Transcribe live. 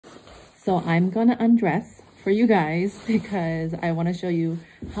So I'm gonna undress for you guys because I want to show you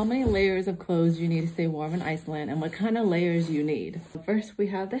how many layers of clothes you need to stay warm in Iceland and what kind of layers you need. First, we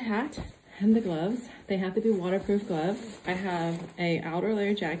have the hat and the gloves. They have to be waterproof gloves. I have a outer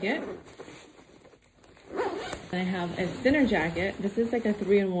layer jacket. I have a thinner jacket. This is like a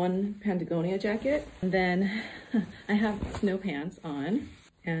 3-in-1 Patagonia jacket. And then I have snow pants on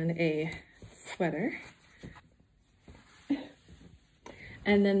and a sweater.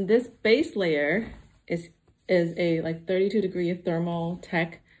 And then this base layer is a like 32-degree thermal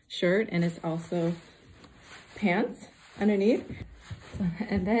tech shirt, and it's also pants underneath.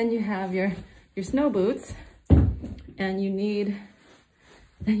 And then you have your snow boots, and you need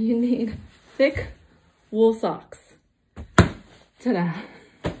thick wool socks. Ta-da!